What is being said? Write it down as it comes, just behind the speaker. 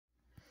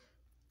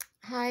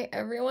Hi,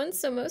 everyone.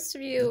 So, most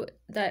of you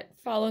that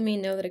follow me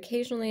know that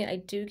occasionally I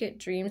do get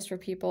dreams for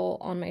people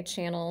on my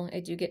channel. I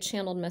do get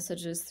channeled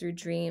messages through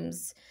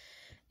dreams.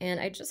 And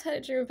I just had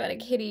a dream about a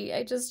kitty.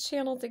 I just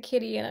channeled a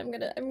kitty,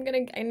 and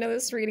I know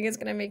this reading is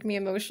gonna make me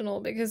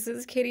emotional because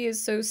this kitty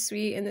is so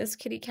sweet, and this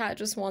kitty cat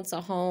just wants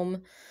a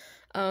home.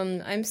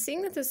 I'm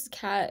seeing that this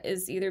cat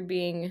is either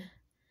being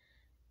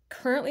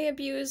currently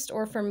abused,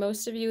 or for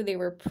most of you, they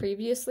were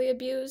previously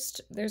abused.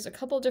 There's a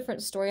couple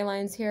different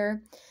storylines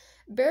here.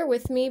 Bear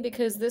with me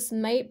because this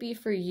might be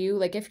for you.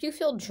 Like if you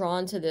feel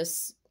drawn to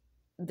this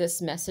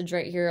message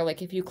right here,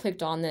 like if you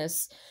clicked on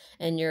this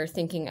and you're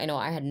thinking, I know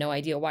I had no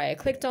idea why I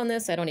clicked on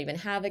this. I don't even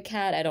have a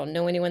cat. I don't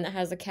know anyone that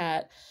has a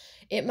cat.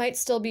 It might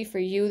still be for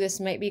you. This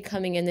might be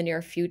coming in the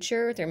near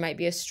future. There might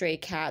be a stray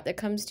cat that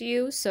comes to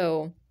you.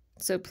 So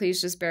please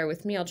just bear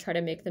with me. I'll try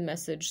to make the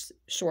message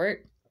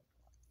short.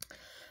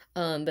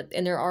 And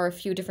there are a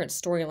few different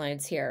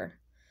storylines here.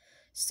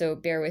 So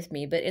bear with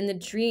me. But in the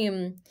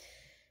dream,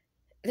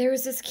 there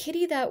was this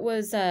kitty that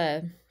was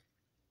it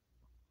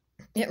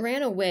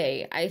ran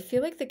away. I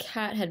feel like the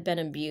cat had been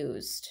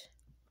abused.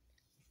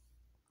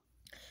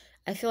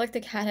 I feel like the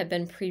cat had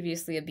been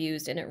previously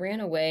abused and it ran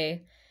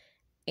away.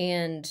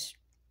 And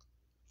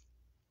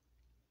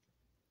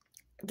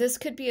this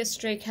could be a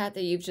stray cat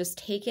that you've just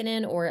taken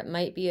in, or it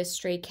might be a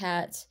stray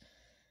cat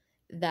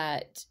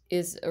that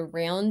is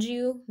around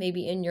you,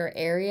 maybe in your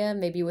area,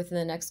 maybe within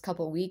the next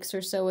couple weeks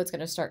or so, it's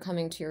going to start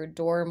coming to your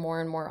door more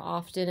and more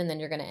often, and then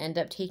you're going to end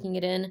up taking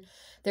it in.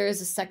 There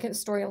is a second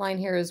storyline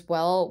here as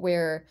well,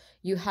 where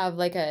you have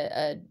like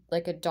a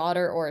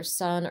daughter or a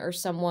son or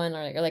someone,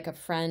 or like a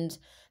friend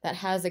that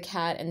has a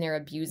cat and they're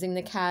abusing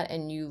the cat,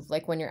 and you,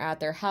 like, when you're at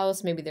their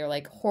house, maybe they're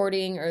like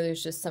hoarding, or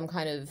there's just some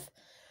kind of,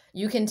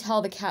 you can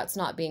tell the cat's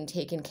not being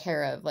taken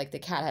care of, like the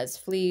cat has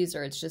fleas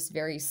or it's just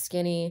very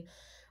skinny.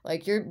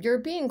 Like you're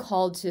being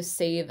called to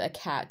save a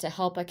cat, to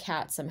help a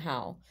cat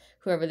somehow,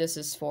 whoever this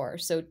is for.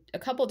 So a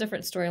couple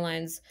different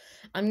storylines.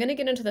 I'm going to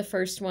get into the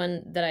first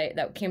one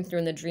that came through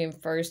in the dream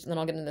first, and then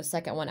I'll get into the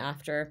second one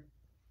after.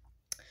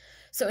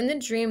 So in the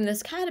dream,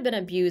 this cat had been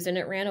abused and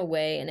it ran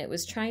away, and it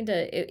was trying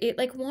to, it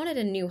like wanted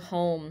a new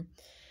home.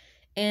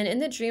 And in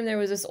the dream, there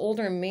was this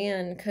older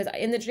man, because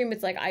in the dream,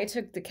 it's like I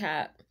took the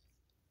cat,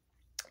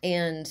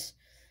 and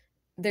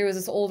there was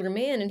this older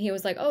man, and he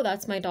was like, oh,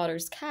 that's my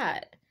daughter's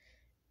cat.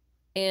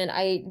 And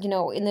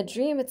in the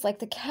dream, it's like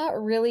the cat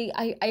really,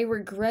 I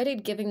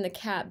regretted giving the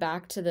cat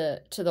back to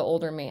the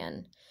older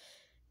man,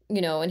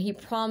 and he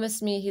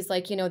promised me, he's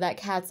like, that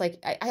cat's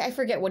like, I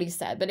forget what he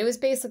said, but it was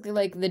basically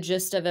like the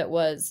gist of it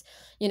was,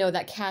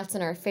 that cat's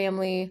in our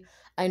family.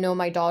 I know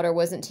my daughter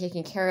wasn't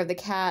taking care of the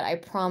cat. I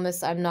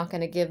promise I'm not going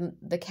to give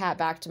the cat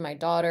back to my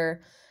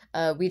daughter.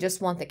 We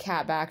just want the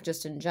cat back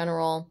just in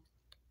general.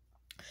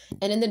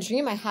 And in the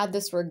dream, I had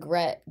this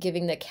regret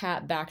giving the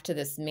cat back to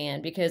this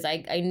man, because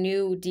I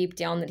knew deep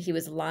down that he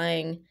was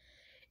lying,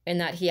 and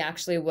that he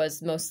actually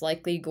was most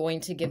likely going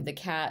to give the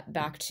cat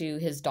back to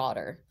his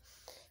daughter.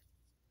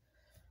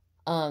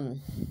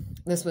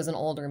 This was an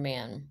older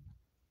man.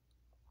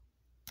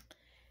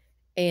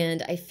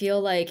 And I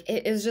feel like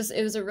it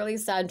was a really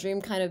sad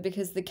dream, kind of,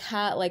 because the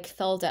cat like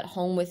felt at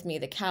home with me.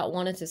 The cat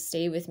wanted to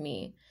stay with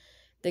me.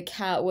 The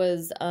cat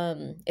was,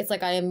 it's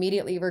like I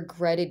immediately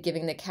regretted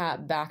giving the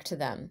cat back to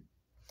them.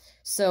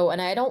 So, and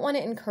I don't want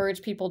to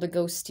encourage people to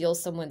go steal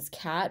someone's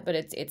cat, but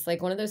it's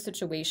like one of those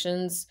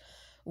situations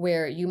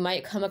where you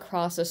might come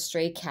across a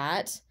stray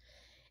cat,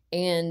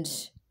 and,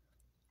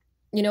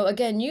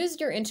 again, use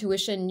your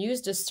intuition, use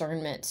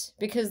discernment,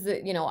 because,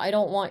 I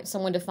don't want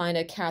someone to find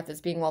a cat that's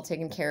being well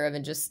taken care of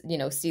and just,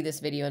 see this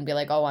video and be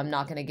like, oh, I'm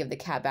not going to give the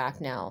cat back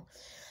now.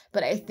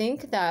 But I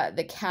think that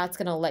the cat's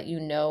going to let you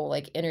know,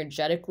 like,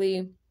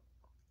 energetically,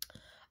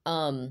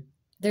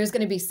 there's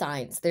going to be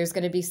signs. There's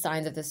going to be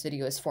signs that this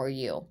video is for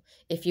you.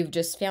 If you've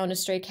just found a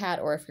stray cat,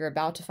 or if you're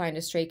about to find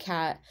a stray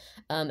cat.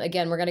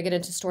 Again, we're going to get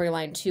into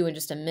storyline 2 in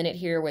just a minute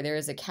here, where there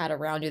is a cat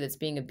around you that's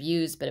being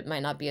abused, but it might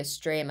not be a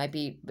stray.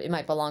 It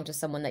might belong to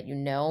someone that you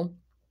know.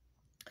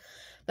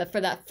 But for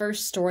that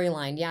first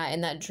storyline, yeah,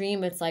 in that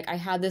dream, it's like I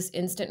had this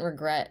instant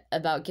regret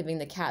about giving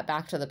the cat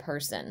back to the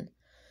person.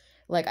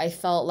 Like I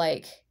felt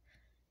like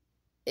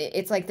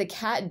it's like the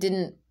cat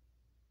didn't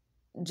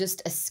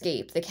just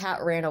escape. The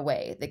cat ran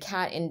away. The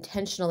cat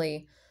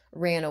intentionally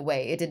ran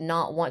away. It did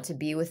not want to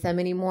be with them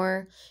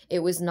anymore. It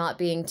was not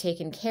being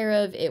taken care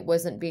of. It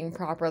wasn't being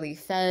properly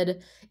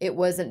fed. It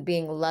wasn't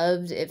being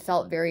loved. It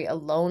felt very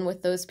alone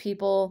with those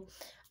people.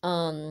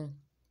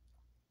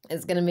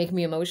 It's gonna make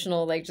me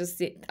emotional. Like,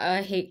 just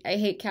I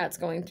hate cats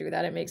going through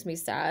that. It makes me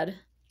sad.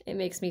 It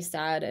makes me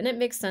sad. And it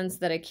makes sense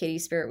that a kitty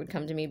spirit would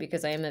come to me,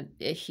 because I am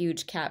a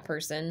huge cat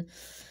person.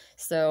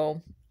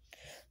 So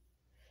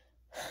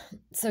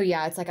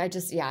yeah, it's like I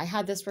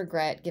had this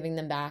regret giving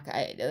them back.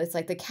 It's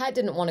like the cat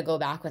didn't want to go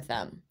back with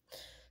them.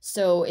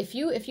 So if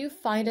you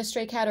find a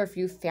stray cat, or if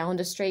you found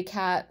a stray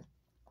cat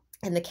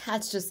and the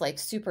cat's just like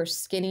super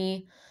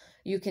skinny,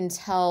 you can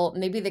tell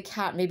maybe the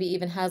cat maybe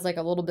even has like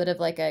a little bit of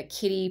like a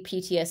kitty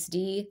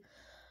PTSD,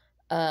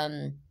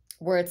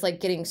 where it's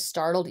like getting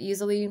startled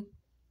easily.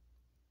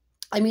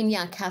 I mean,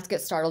 yeah, cats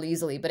get startled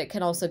easily, but it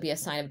can also be a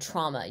sign of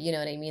trauma. You know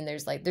what I mean?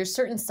 There's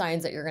certain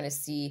signs that you're going to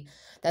see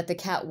that the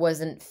cat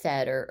wasn't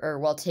fed or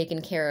well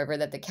taken care of, or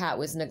that the cat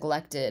was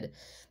neglected,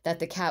 that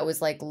the cat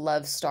was like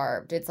love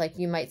starved. It's like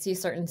you might see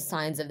certain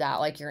signs of that.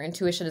 Like your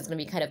intuition is going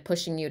to be kind of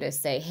pushing you to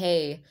say,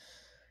 "Hey,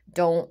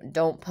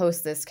 don't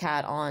post this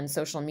cat on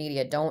social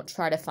media. Don't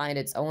try to find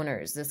its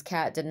owners. This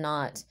cat did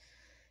not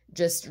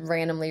just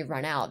randomly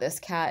run out. This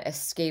cat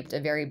escaped a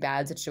very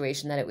bad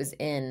situation that it was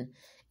in,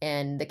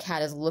 and the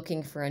cat is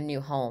looking for a new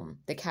home.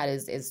 The cat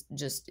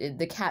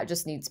the cat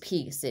just needs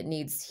peace. It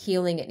needs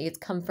healing. It needs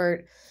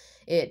comfort.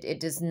 It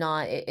does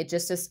not, it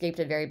just escaped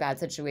a very bad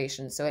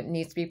situation. So it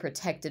needs to be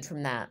protected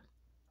from that.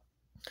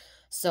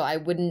 So I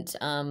wouldn't,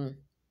 and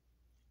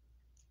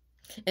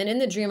in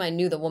the dream, I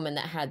knew the woman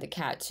that had the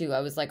cat too.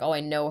 I was like, oh,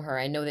 I know her.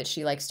 I know that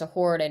she likes to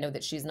hoard. I know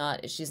that she's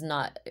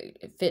not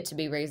fit to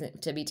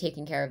be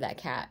taking care of that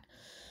cat.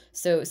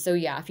 So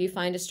yeah, if you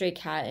find a stray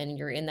cat and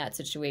you're in that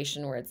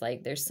situation where it's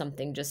like there's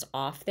something just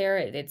off there,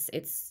 it's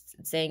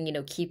saying, you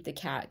know, keep the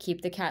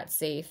cat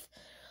safe.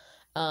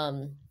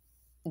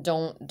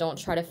 Don't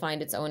try to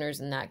find its owners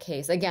in that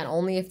case. Again,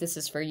 only if this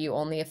is for you,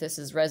 only if this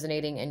is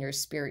resonating and your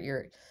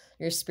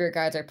spirit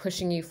guides are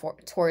pushing you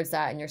towards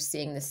that, and you're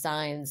seeing the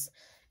signs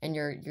and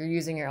you're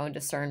using your own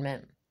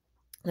discernment.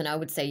 Then I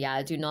would say,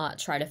 yeah, do not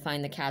try to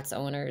find the cat's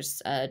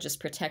owners. Just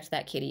protect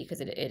that kitty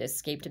because it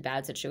escaped a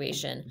bad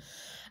situation.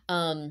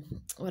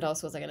 What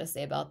else was I going to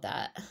say about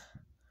that?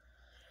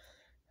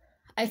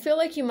 I feel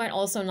like you might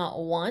also not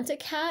want a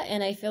cat,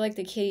 and I feel like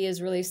the kitty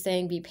is really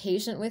saying, be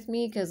patient with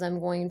me because I'm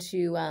going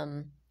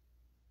to,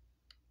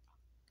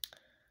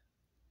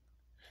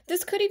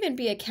 this could even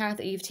be a cat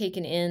that you've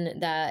taken in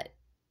that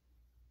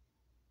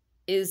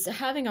is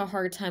having a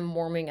hard time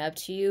warming up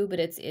to you, but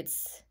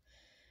it's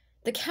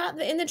the cat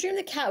in the dream.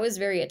 The cat was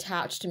very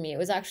attached to me. It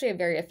was actually a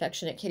very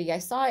affectionate kitty. I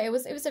saw it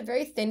was a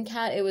very thin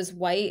cat. It was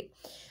white.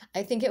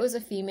 I think it was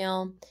a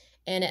female,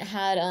 and it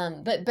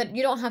had but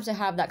you don't have to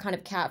have that kind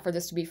of cat for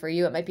this to be for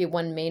you. It might be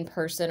one main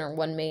person or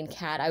one main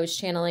cat. I was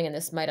channeling, and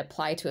this might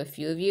apply to a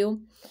few of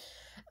you.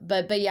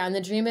 But yeah, in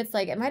the dream, it's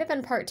like it might have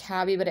been part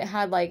tabby, but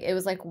it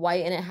was like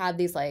white, and it had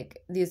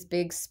these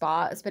big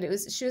spots, but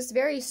she was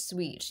very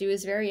sweet. She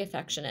was very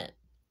affectionate.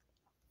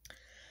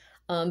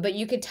 But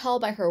you could tell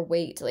by her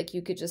weight, like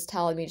you could just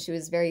tell. I mean, she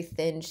was very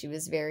thin. She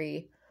was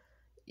very,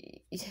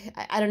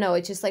 I don't know.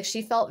 It's just like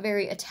she felt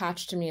very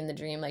attached to me in the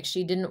dream. Like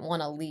she didn't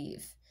want to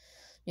leave.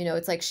 You know,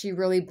 it's like she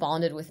really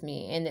bonded with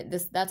me. And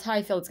that's how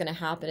I feel it's going to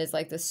happen, is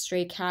like the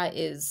stray cat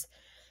is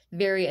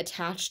very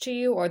attached to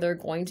you, or they're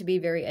going to be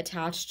very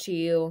attached to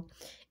you.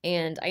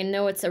 And I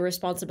know it's a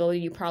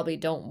responsibility you probably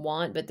don't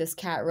want, but this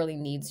cat really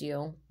needs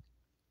you.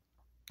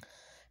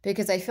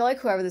 Because I feel like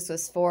whoever this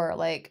was for,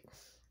 like,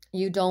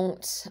 you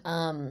don't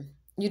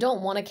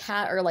want a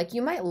cat, or like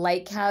you might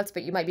like cats,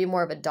 but you might be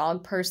more of a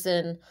dog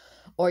person,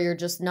 or you're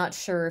just not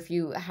sure if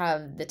you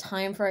have the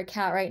time for a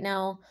cat right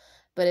now.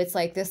 But it's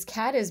like this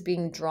cat is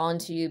being drawn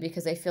to you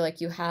because I feel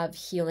like you have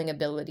healing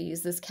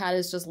abilities. This cat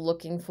is just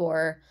looking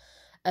for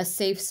a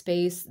safe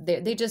space.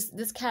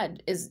 This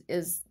cat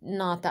is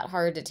not that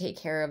hard to take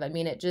care of. I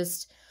mean,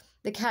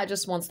 the cat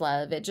just wants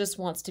love. It just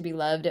wants to be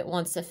loved. It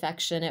wants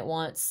affection. It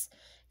wants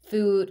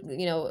food,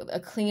 you know, a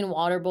clean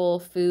water bowl,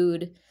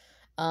 food,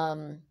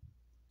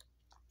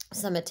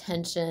 some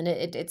attention.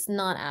 It's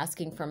not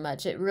asking for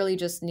much. It really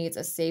just needs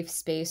a safe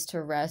space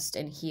to rest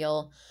and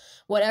heal.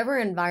 Whatever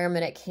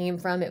environment it came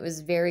from, it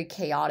was very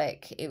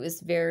chaotic. It was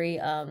very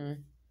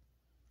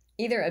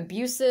either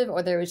abusive,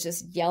 or there was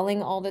just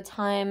yelling all the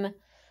time.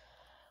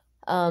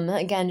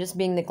 Again, just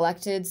being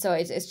neglected. So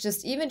it's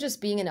just, even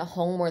just being in a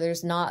home where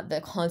there's not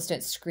the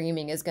constant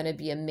screaming is going to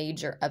be a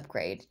major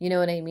upgrade. You know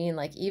what I mean?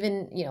 Like,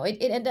 even, you know,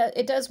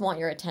 it does want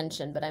your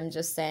attention, but I'm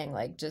just saying,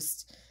 like,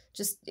 just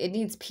it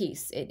needs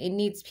peace. It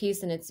needs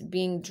peace, and it's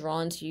being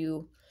drawn to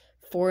you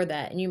for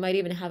that. And you might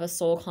even have a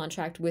soul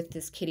contract with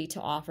this kitty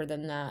to offer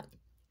them that.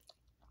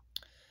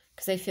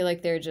 Because I feel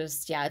like they're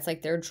just, yeah, it's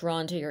like they're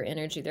drawn to your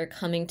energy. They're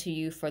coming to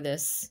you for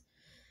this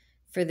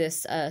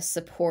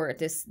support,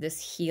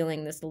 this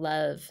healing, this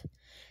love.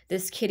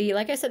 This kitty,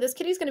 like I said, this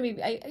kitty's going to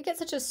be, I get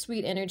such a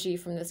sweet energy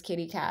from this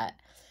kitty cat.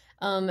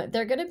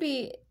 They're going to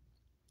be,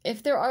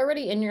 if they're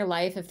already in your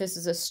life, if this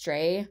is a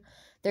stray,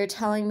 they're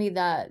telling me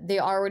that they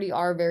already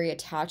are very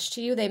attached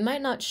to you. They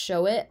might not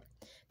show it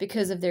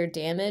because of their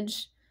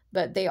damage,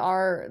 but they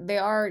are,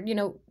 you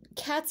know,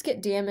 cats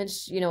get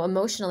damaged, you know,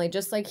 emotionally,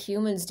 just like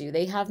humans do.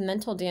 They have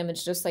mental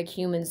damage just like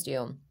humans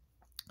do.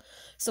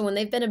 So when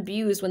they've been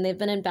abused, when they've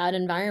been in bad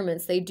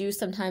environments, they do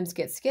sometimes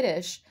get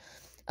skittish.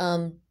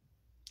 And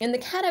the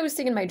cat I was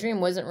seeing in my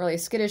dream wasn't really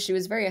skittish. She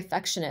was very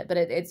affectionate, but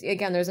it's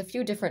again, there's a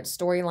few different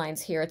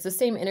storylines here. It's the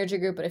same energy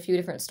group, but a few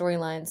different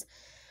storylines.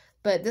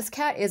 But this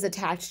cat is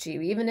attached to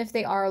you. Even if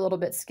they are a little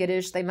bit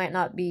skittish, they might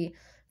not be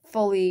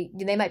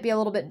they might be a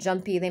little bit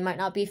jumpy. They might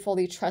not be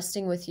fully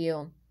trusting with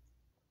you,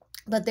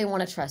 but they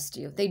want to trust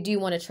you. They do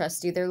want to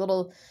trust you. Their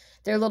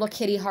little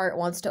kitty heart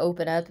wants to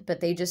open up, but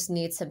they just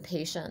need some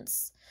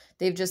patience.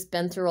 They've just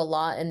been through a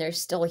lot, and they're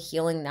still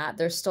healing that.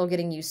 They're still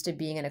getting used to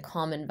being in a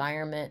calm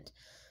environment.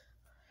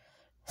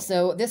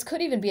 So this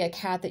could even be a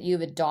cat that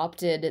you've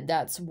adopted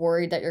that's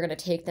worried that you're going to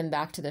take them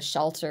back to the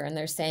shelter, and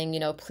they're saying, you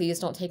know, please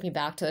don't take me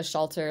back to the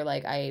shelter.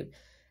 Like,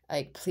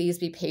 please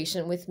be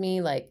patient with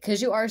me. Like,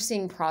 because you are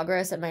seeing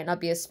progress. It might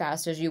not be as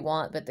fast as you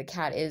want, but the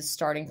cat is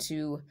starting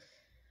to,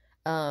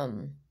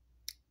 um,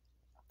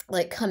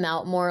 like come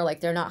out more.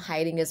 Like they're not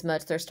hiding as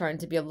much. They're starting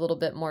to be a little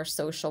bit more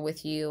social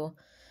with you.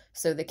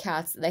 So the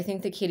cats, I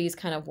think the kitty's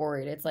kind of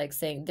worried. It's like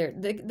saying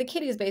the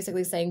kitty is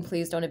basically saying,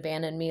 please don't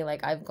abandon me.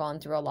 Like I've gone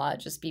through a lot.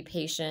 Just be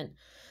patient.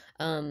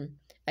 Um,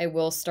 I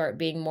will start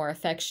being more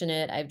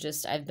affectionate.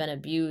 I've been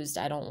abused.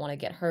 I don't want to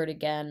get hurt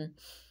again.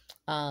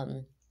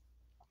 Third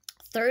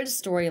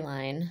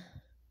storyline.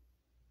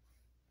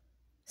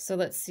 So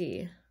let's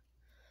see.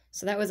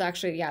 So that was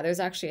actually, yeah,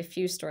 there's actually a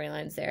few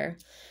storylines there.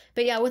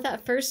 But yeah, with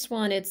that first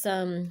one, it's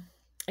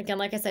again,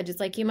 like I said, it's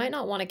like you might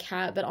not want a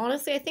cat, but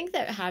honestly, I think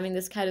that having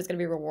this cat is going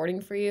to be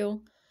rewarding for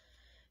you.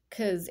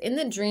 Because in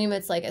the dream,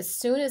 it's like as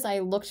soon as I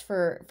looked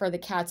for the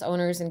cat's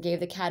owners and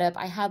gave the cat up,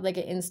 I had like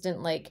an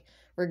instant like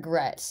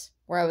regret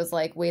where I was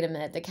like, wait a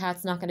minute, the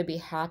cat's not going to be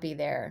happy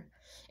there.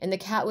 And the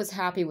cat was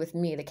happy with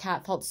me. The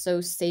cat felt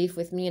so safe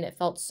with me and it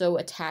felt so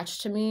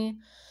attached to me.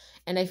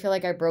 And I feel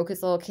like I broke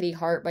its little kitty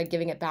heart by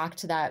giving it back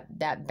to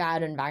that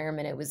bad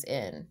environment it was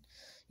in.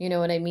 You know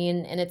what I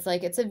mean? And it's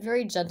like, it's a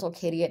very gentle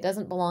kitty. It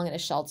doesn't belong in a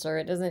shelter.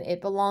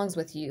 It belongs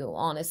with you,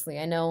 honestly.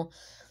 I know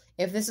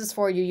if this is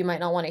for you, you might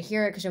not want to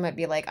hear it because you might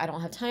be like, I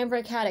don't have time for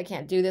a cat. I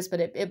can't do this, but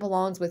it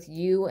belongs with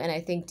you. And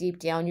I think deep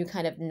down, you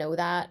kind of know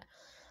that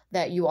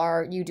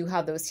you do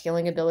have those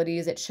healing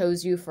abilities. It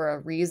chose you for a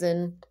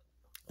reason.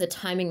 The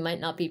timing might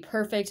not be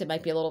perfect. It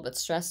might be a little bit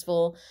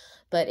stressful,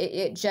 but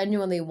it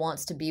genuinely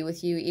wants to be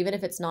with you, even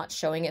if it's not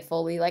showing it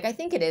fully. Like, I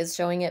think it is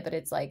showing it, but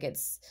it's like,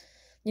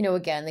 you know,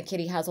 again, the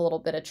kitty has a little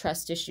bit of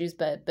trust issues,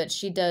 but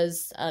she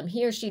does,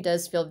 he or she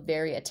does feel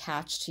very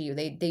attached to you.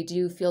 They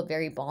do feel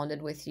very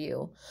bonded with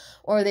you,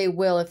 or they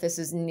will if this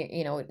is,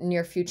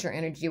 near future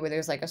energy where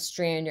there's like a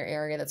strain in your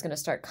area that's going to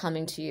start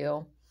coming to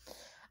you.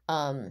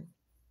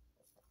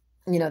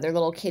 Their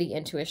little kitty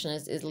intuition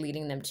is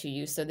leading them to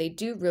you. So they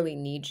do really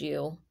need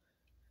you.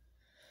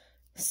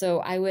 So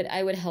I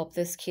would help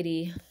this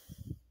kitty.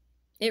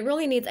 It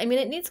really needs, it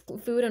needs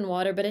food and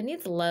water, but it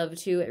needs love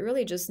too. It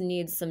really just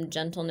needs some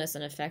gentleness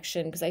and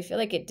affection because I feel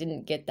like it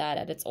didn't get that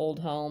at its old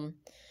home.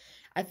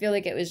 I feel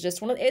like it was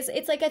just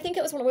it's like, I think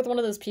it was with one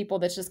of those people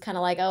that's just kind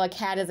of like, oh, a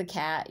cat is a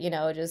cat,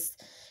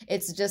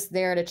 it's just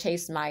there to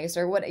chase mice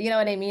or what, you know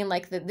what I mean?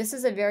 Like this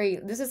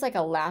is like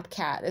a lap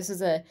cat.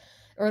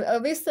 Or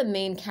at least the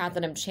main cat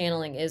that I'm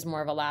channeling is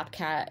more of a lap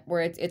cat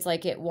where it's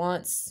like it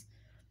wants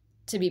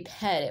to be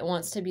pet. It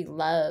wants to be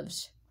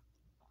loved.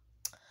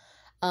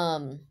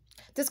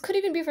 This could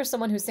even be for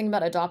someone who's thinking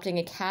about adopting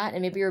a cat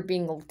and maybe you're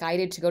being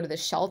guided to go to the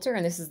shelter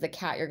and this is the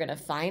cat you're going to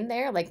find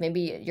there. Like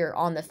maybe you're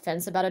on the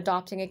fence about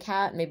adopting a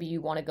cat. Maybe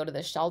you want to go to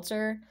the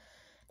shelter.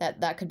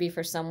 That could be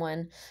for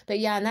someone. But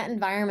yeah, in that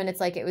environment,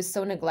 it's like it was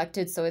so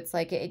neglected. So it's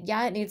like, it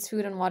needs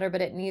food and water, but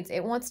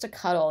it wants to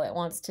cuddle. It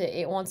wants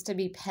to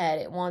be pet.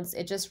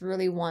 It just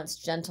really wants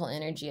gentle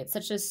energy. It's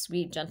such a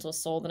sweet, gentle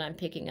soul that I'm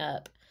picking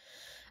up.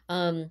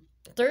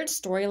 Third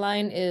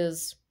storyline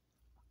is,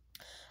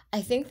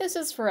 I think this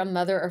is for a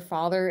mother or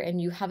father, and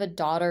you have a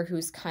daughter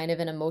who's kind of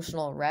an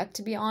emotional wreck,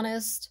 to be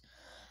honest.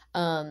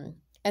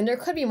 And there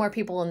could be more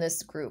people in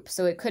this group.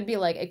 So it could be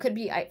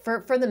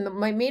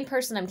my main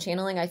person I'm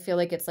channeling, I feel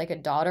like it's like a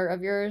daughter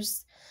of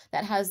yours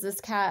that has this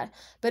cat,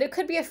 but it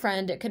could be a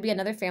friend. It could be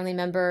another family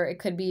member. It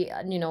could be,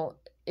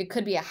 it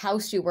could be a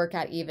house you work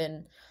at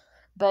even.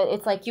 But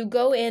it's like you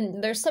go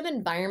in, there's some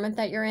environment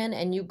that you're in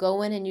and you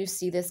go in and you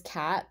see this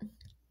cat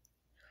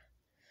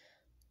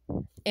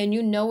and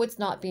it's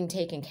not being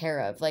taken care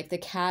of. Like the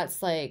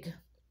cat's like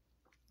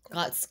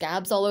got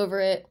scabs all over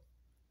it.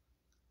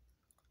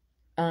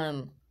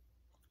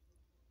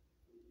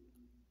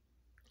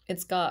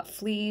 It's got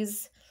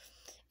fleas.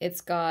 It's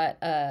got,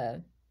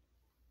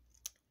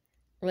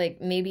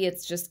 like, maybe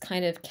it's just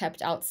kind of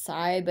kept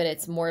outside, but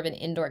it's more of an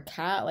indoor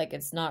cat. Like,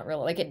 it's not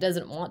really, like, it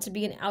doesn't want to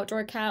be an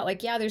outdoor cat.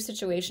 Like, yeah, there's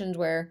situations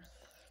where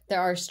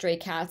there are stray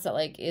cats that,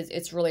 like,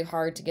 it's really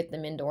hard to get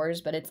them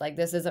indoors, but it's like,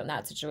 this isn't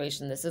that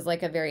situation. This is,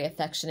 like, a very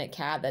affectionate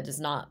cat that does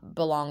not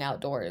belong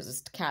outdoors.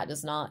 This cat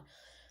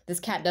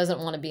doesn't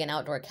want to be an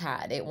outdoor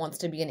cat. It wants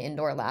to be an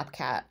indoor lap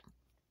cat.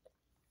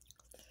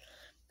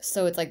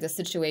 So it's like the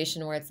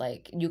situation where it's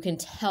like, you can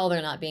tell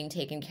they're not being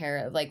taken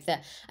care of. Like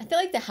I feel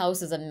like the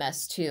house is a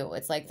mess too.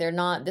 It's like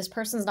this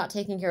person's not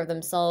taking care of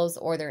themselves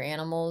or their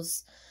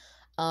animals.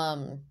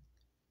 I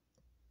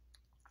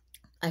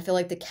feel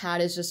like the cat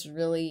is just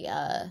really,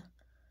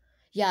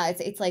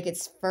 it's like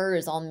its fur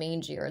is all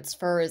mangy, or its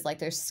fur is like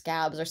there's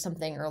scabs or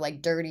something, or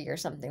like dirty or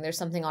something. There's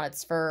something on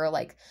its fur,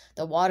 like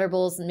the water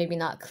bowl's maybe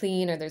not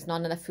clean, or there's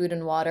not enough food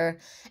and water.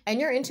 And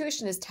your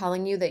intuition is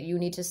telling you that you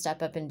need to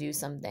step up and do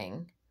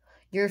something.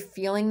 You're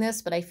feeling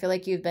this, but I feel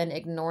like you've been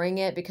ignoring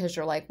it because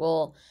you're like,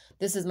 well,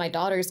 this is my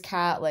daughter's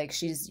cat. Like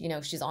she's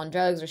on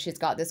drugs or she's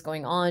got this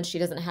going on. She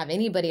doesn't have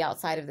anybody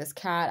outside of this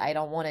cat. I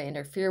don't want to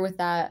interfere with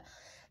that.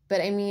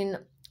 But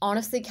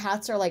honestly,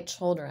 cats are like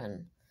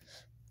children.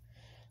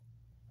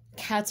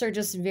 cats are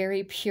just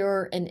very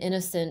pure and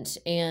innocent,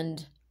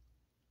 and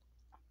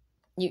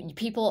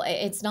people,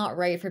 it's not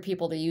right for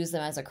people to use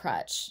them as a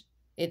crutch.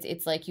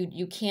 It's like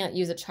you can't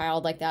use a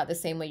child like that the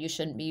same way you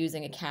shouldn't be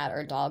using a cat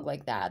or a dog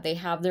like that. They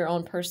have their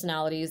own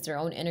personalities, their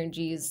own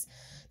energies,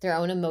 their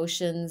own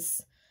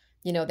emotions.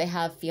 You know, they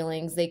have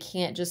feelings. They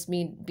can't just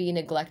be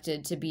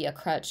neglected to be a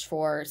crutch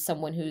for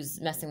someone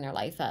who's messing their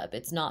life up.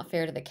 It's not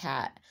fair to the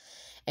cat.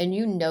 And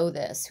you know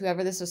this.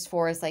 Whoever this was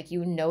for is like,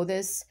 you know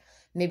this.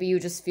 Maybe you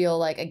just feel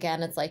like,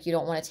 again, it's like you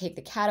don't want to take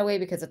the cat away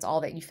because it's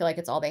all that you feel like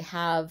it's all they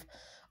have,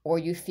 or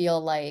you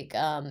feel like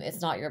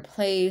it's not your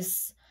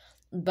place.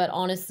 But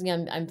honestly,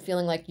 I'm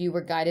feeling like you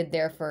were guided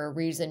there for a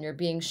reason. You're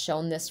being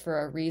shown this for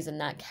a reason.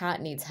 That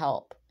cat needs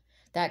help.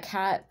 That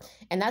cat,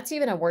 and that's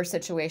even a worse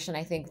situation,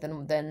 I think,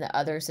 than the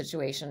other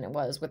situation it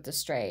was with the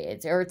stray.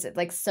 It's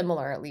like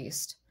similar at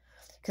least,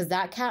 because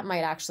that cat might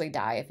actually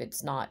die if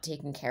it's not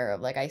taken care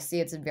of. Like, I see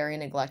it's very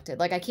neglected.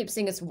 Like, I keep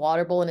seeing it's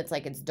water bowl and it's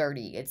like it's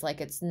dirty. It's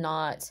like it's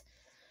not,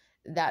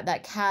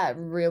 that cat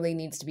really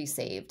needs to be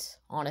saved,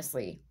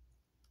 honestly.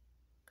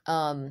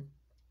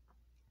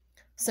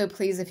 So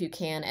please, if you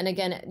can, and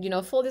again, you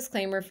know, full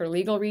disclaimer, for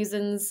legal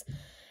reasons,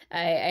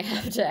 I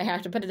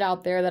have to put it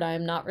out there that I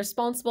am not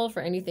responsible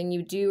for anything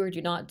you do or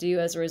do not do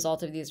as a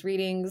result of these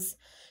readings.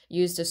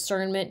 Use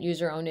discernment, use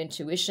your own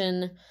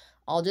intuition.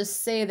 I'll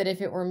just say that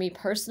if it were me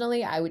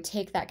personally, I would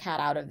take that cat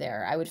out of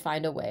there. I would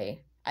find a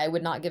way. I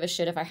would not give a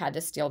shit if I had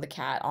to steal the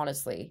cat,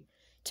 honestly,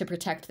 to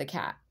protect the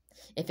cat.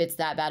 If it's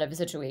that bad of a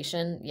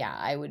situation, yeah,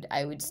 I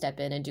would step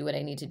in and do what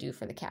I need to do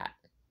for the cat.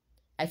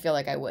 I feel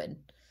like I would.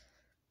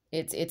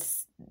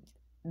 It's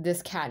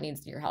this cat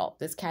needs your help.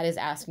 This cat is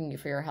asking you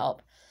for your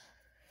help.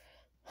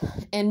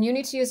 And you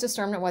need to use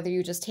discernment whether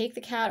you just take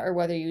the cat or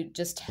whether you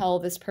just tell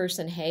this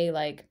person, hey,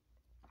 like,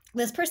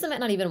 this person might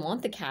not even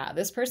want the cat.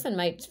 This person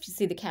might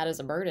see the cat as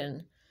a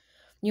burden.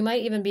 You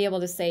might even be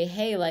able to say,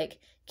 hey, like,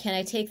 can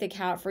I take the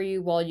cat for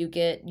you while you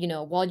get, you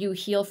know, while you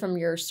heal from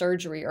your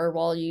surgery, or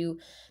while you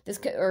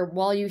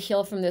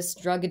heal from this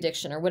drug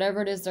addiction or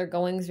whatever it is they're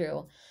going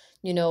through.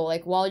 You know,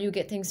 like, while you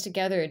get things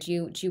together,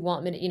 do you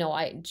want me to, you know,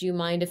 do you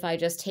mind if I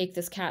just take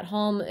this cat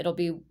home? It'll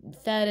be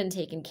fed and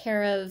taken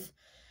care of.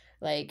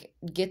 Like,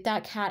 get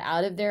that cat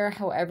out of there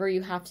however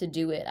you have to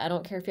do it. I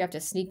don't care if you have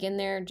to sneak in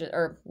there,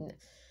 or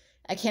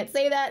I can't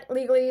say that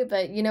legally,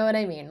 but you know what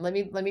I mean. Let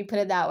me put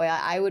it that way.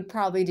 I would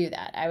probably do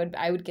that.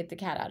 I would get the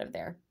cat out of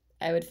there.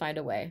 I would find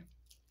a way.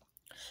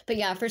 But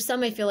yeah, for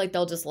some, I feel like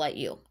they'll just let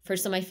you. For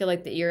some, I feel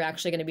like that you're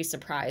actually going to be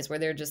surprised, where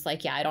they're just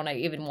like, yeah, I don't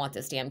even want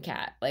this damn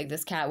cat. Like,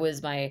 this cat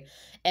was my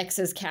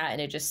ex's cat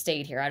and it just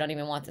stayed here. I don't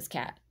even want this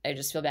cat. I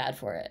just feel bad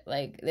for it.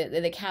 Like,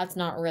 the cat's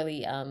not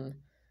really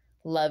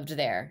loved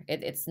there.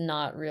 It's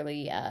not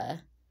really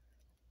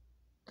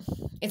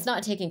it's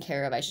not taken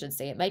care of, I should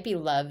say. It might be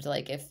loved,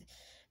 like,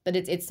 but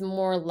it's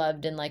more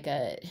loved in like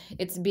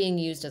it's being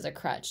used as a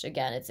crutch.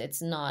 Again,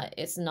 it's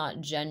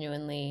not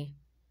genuinely,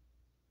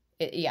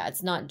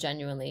 it's not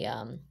genuinely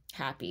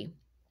happy.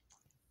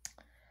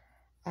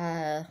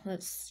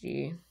 Let's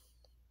see.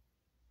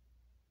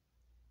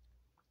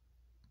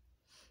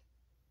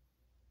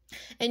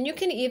 And you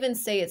can even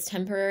say it's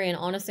temporary, and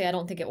honestly, I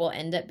don't think it will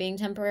end up being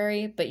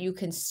temporary, but you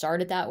can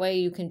start it that way.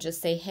 You can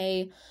just say,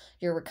 hey,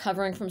 you're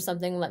recovering from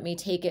something, let me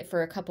take it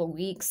for a couple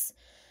weeks.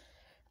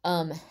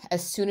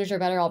 As soon as you're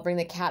better, I'll bring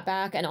the cat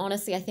back. And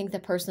honestly, I think the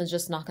person is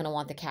just not going to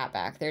want the cat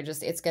back. They're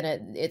just, it's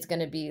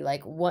gonna be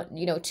like, what,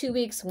 2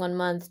 weeks, 1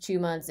 month, 2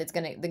 months,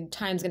 the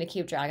time's gonna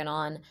keep dragging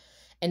on,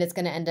 and it's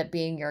gonna end up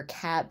being your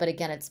cat. But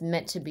again, it's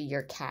meant to be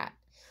your cat.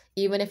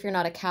 Even if you're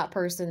not a cat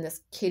person,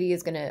 this kitty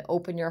is going to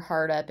open your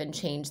heart up and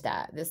change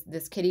that.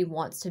 This kitty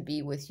wants to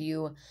be with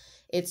you.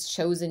 It's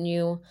chosen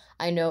you.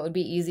 I know it would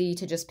be easy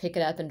to just pick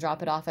it up and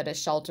drop it off at a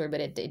shelter,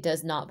 but it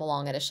does not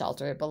belong at a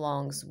shelter. It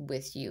belongs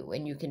with you,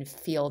 and you can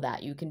feel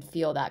that. You can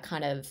feel that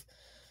kind of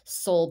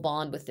soul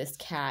bond with this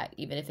cat,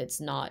 even if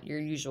it's not your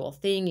usual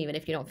thing, even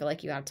if you don't feel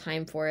like you have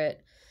time for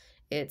it.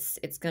 It's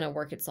going to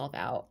work itself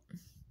out.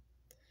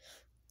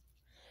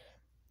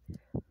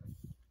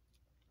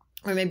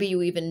 Or maybe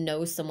you even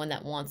know someone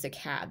that wants a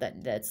cat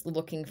that's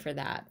looking for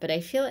that. But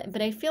I feel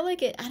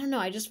like it, I don't know,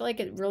 I just feel like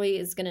it really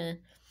is gonna,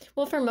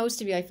 well, for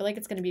most of you, I feel like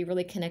it's gonna be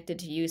really connected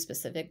to you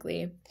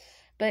specifically.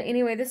 But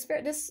anyway,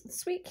 this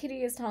sweet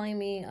kitty is telling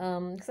me,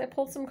 because I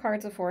pulled some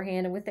cards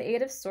beforehand, and with the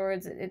Eight of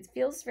Swords, it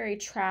feels very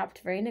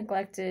trapped, very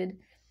neglected,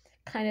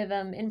 kind of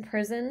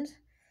imprisoned.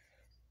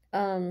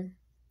 I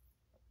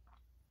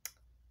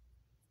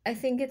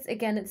think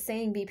it's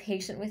saying be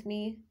patient with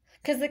me.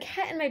 Because the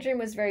cat in my dream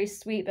was very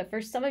sweet, but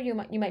for some of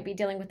you, you might be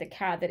dealing with a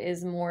cat that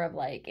is more of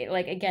like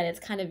again, it's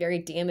kind of very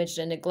damaged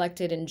and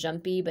neglected and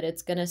jumpy, but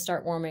it's going to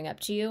start warming up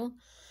to you.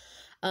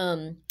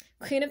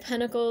 Queen of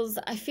Pentacles,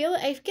 I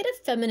get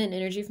a feminine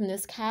energy from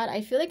this cat. I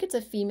feel like it's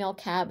a female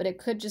cat, but it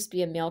could just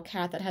be a male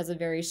cat that has a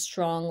very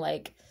strong,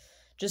 like,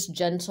 just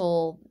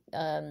gentle,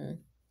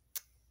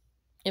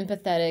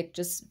 empathetic,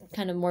 just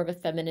kind of more of a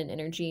feminine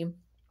energy.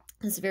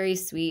 It's very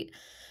sweet.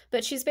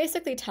 But she's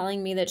basically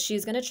telling me that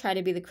she's going to try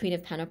to be the Queen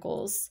of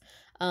Pentacles.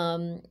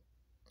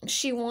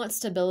 she wants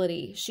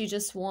stability. She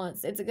just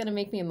wants, it's going to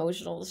make me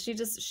emotional.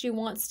 She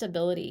wants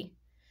stability.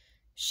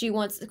 She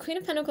wants, the Queen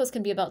of Pentacles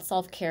can be about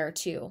self-care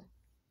too.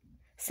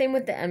 Same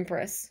with the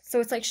Empress. So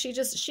it's like she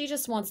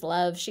just wants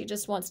love. She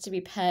just wants to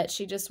be pet.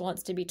 She just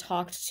wants to be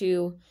talked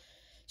to.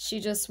 She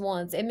just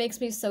wants, it makes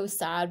me so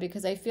sad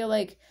because I feel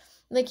like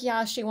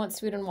yeah, she wants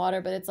food and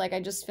water, but it's like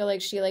I just feel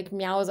like she like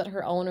meows at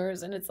her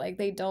owners and it's like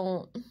they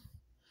don't,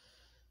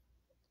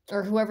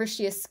 or whoever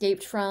she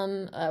escaped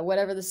from,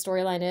 whatever the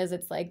storyline is,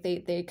 it's like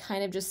they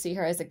kind of just see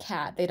her as a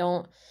cat. They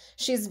don't,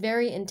 she's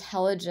very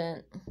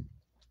intelligent.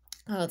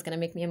 Oh, it's gonna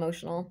make me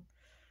emotional.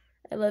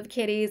 I love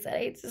kitties.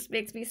 It just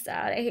makes me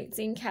sad. I hate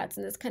seeing cats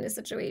in this kind of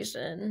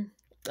situation.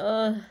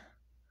 Ugh.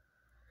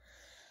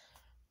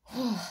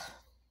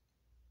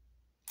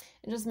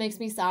 It just makes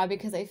me sad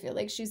because I feel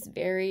like she's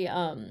very,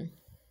 I'm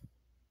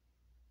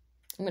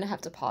gonna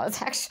have to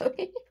pause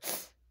actually.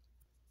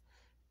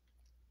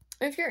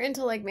 If you're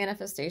into like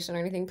manifestation or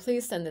anything,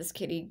 please send this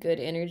kitty good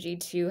energy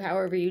too,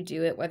 however you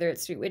do it, whether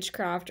it's through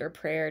witchcraft or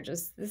prayer.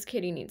 Just this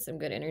kitty needs some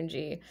good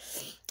energy.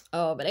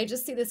 Oh, but I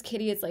just see this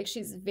kitty, it's like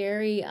she's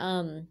very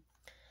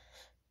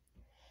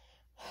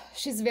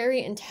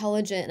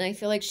intelligent, and I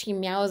feel like she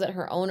meows at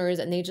her owners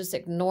and they just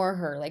ignore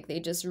her. Like they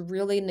just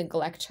really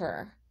neglect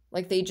her.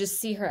 Like they just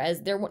see her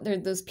as they're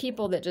those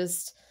people that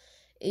just,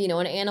 you know,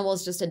 an animal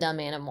is just a dumb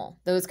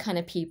animal. Those kind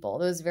of people,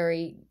 those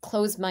very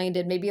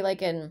closed-minded, maybe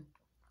like in,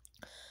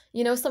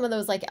 you know, some of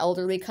those like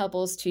elderly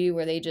couples too,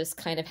 where they just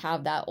kind of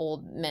have that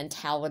old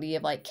mentality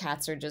of like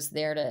cats are just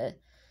there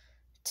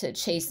to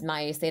chase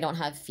mice. They don't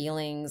have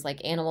feelings.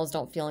 Like animals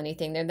don't feel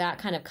anything. They're that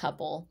kind of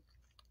couple.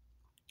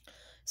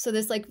 So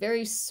this like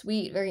very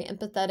sweet, very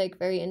empathetic,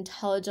 very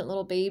intelligent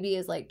little baby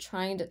is like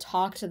trying to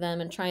talk to them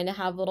and trying to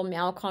have little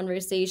meow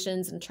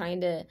conversations and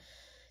trying to,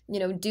 you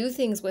know, do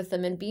things with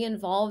them and be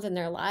involved in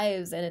their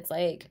lives. And it's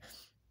like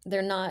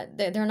they're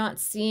not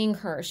seeing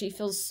her. She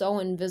feels so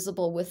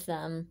invisible with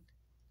them.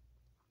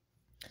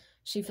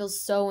 She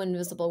feels so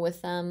invisible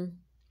with them.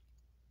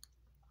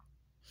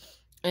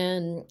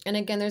 And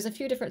again, there's a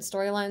few different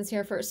storylines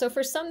here. So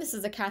for some, this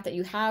is a cat that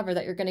you have or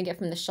that you're going to get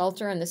from the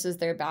shelter, and this is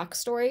their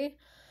backstory.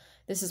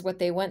 This is what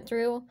they went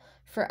through.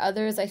 For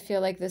others, I feel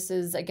like this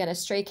is, again, a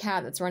stray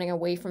cat that's running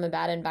away from a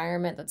bad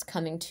environment that's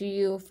coming to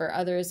you. For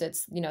others,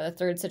 it's, you know, the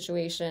third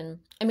situation.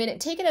 I mean,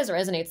 take it as it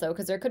resonates, though,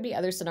 because there could be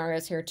other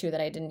scenarios here, too,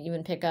 that I didn't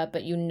even pick up,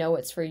 but you know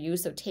it's for you,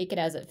 so take it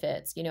as it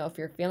fits. You know, if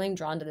you're feeling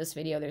drawn to this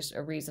video, there's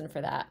a reason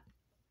for that.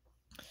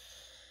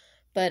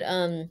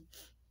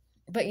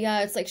 But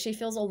yeah, it's like she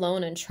feels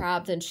alone and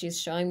trapped, and she's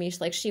showing me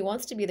like she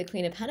wants to be the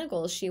Queen of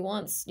Pentacles. She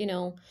wants, you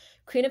know,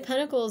 Queen of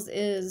Pentacles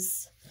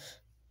is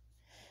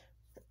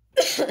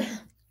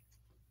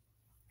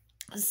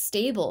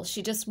stable.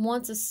 She just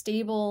wants a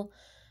stable,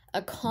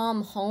 a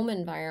calm home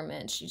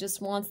environment. She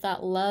just wants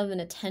that love and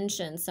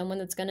attention, someone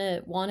that's going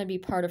to want to be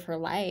part of her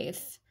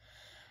life.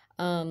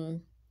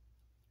 Someone,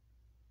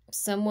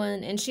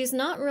 and she's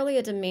not really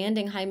a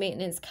demanding high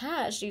maintenance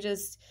cat. She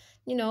just,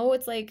 you know,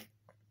 it's like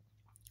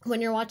when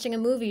you're watching a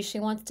movie, she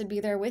wants to be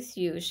there with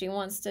you. She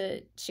wants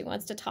to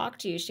talk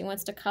to you. She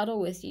wants to cuddle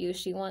with you.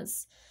 She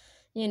wants,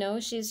 you know,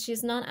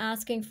 she's not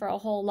asking for a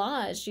whole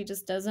lot. She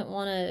just doesn't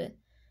want to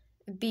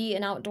be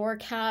an outdoor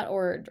cat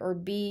or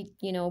be,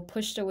 you know,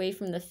 pushed away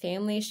from the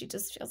family. She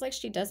just feels like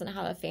she doesn't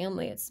have a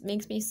family. It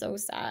makes me so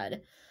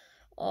sad.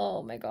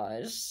 Oh my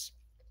gosh.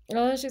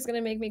 Oh, she's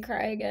gonna make me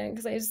cry again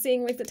because I was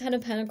seeing like the Ten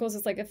of Pentacles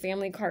is like a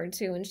family card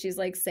too, and she's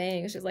like,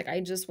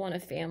 I just want a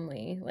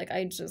family. Like,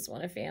 I just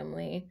want a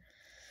family.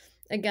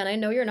 Again, I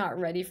know you're not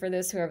ready for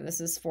this, whoever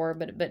this is for,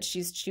 but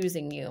she's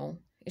choosing you.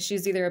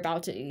 She's either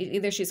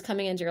she's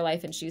coming into your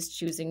life and she's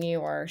choosing you,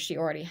 or she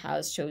already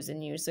has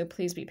chosen you. So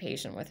please be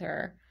patient with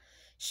her.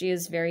 She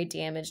is very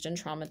damaged and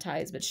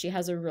traumatized, but she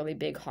has a really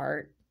big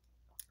heart.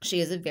 She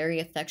is a very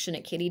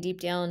affectionate kitty deep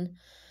down.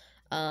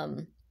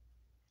 Oh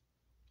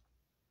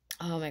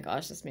my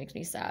gosh, this makes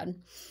me sad.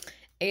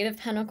 Eight of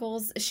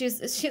Pentacles.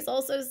 She's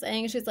also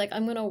saying, she's like,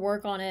 I'm gonna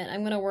work on it.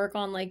 I'm gonna work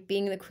on like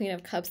being the Queen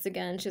of Cups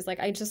again. She's like,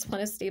 I just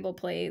want a stable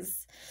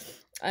place.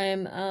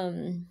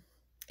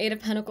 Eight of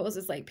Pentacles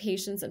is like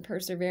patience and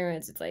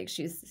perseverance. It's like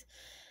she's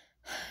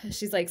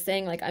like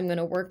saying like, I'm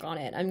gonna work on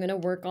it. I'm gonna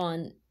work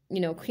on, you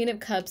know, Queen of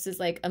Cups is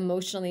like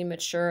emotionally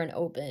mature and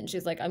open.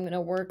 She's like, I'm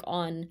gonna work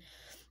on,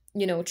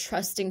 you know,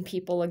 trusting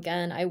people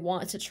again. I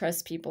want to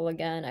trust people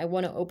again. I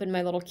want to open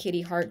my little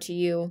kitty heart to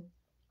you.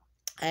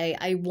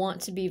 I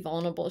want to be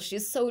vulnerable.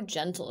 She's so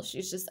gentle.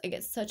 She's just, I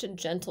get such a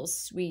gentle,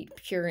 sweet,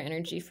 pure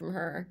energy from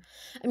her.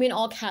 I mean,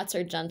 all cats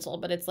are gentle,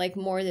 but it's like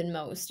more than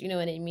most, you know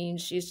what I mean?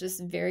 She's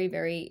just very,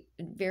 very,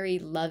 very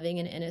loving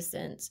and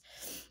innocent.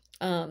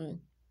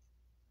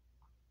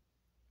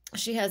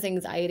 She has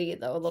anxiety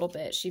though, a little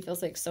bit. She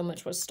feels like so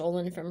much was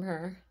stolen from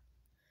her.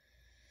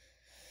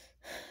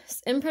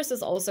 Empress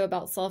is also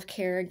about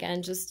self-care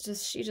again.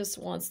 She just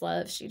wants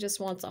love. She just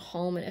wants a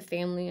home and a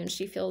family, and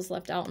she feels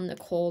left out in the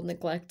cold,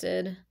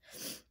 neglected.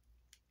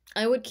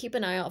 I would keep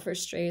an eye out for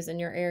strays in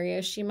your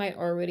area. She might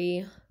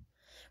already,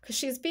 because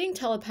she's being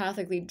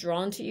telepathically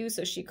drawn to you,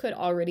 so she could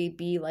already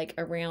be like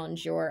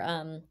around your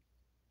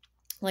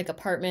like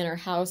apartment or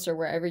house or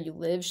wherever you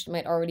live. She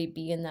might already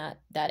be in that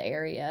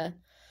area.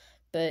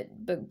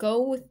 But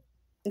go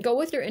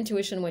with your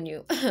intuition when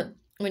you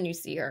when you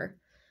see her.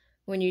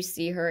 When you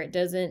see her, it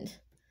doesn't,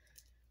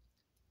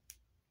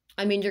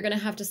 I mean, you're gonna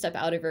have to step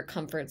out of your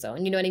comfort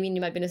zone. You know what I mean?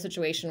 You might be in a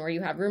situation where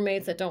you have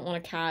roommates that don't want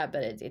a cat,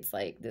 but it's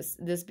like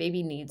this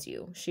baby needs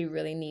you. She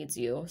really needs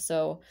you.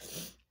 So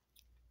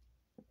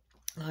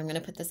I'm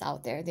gonna put this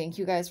out there. Thank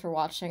you guys for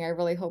watching. I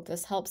really hope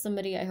this helps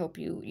somebody. I hope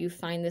you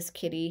find this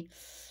kitty,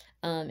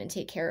 and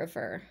take care of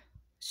her.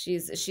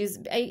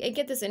 I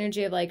get this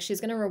energy of like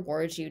she's gonna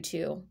reward you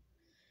too.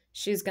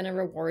 She's gonna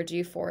reward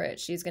you for it.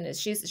 She's kind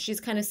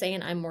of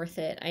saying, I'm worth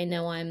it. I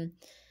know I'm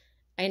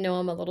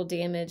a little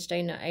damaged.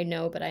 I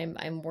know, but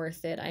I'm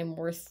worth it. I'm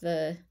worth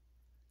the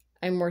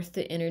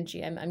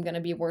energy. I'm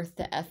gonna be worth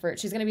the effort.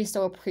 She's gonna be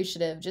so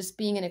appreciative. Just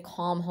being in a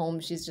calm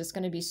home, she's just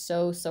gonna be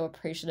so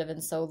appreciative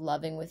and so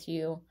loving with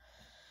you.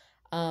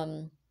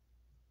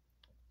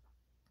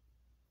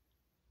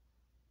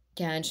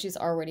 Yeah, and she's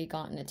already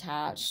gotten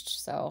attached.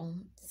 So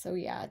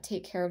yeah,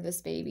 take care of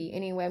this baby.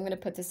 Anyway, I'm gonna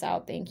put this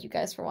out. Thank you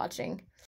guys for watching.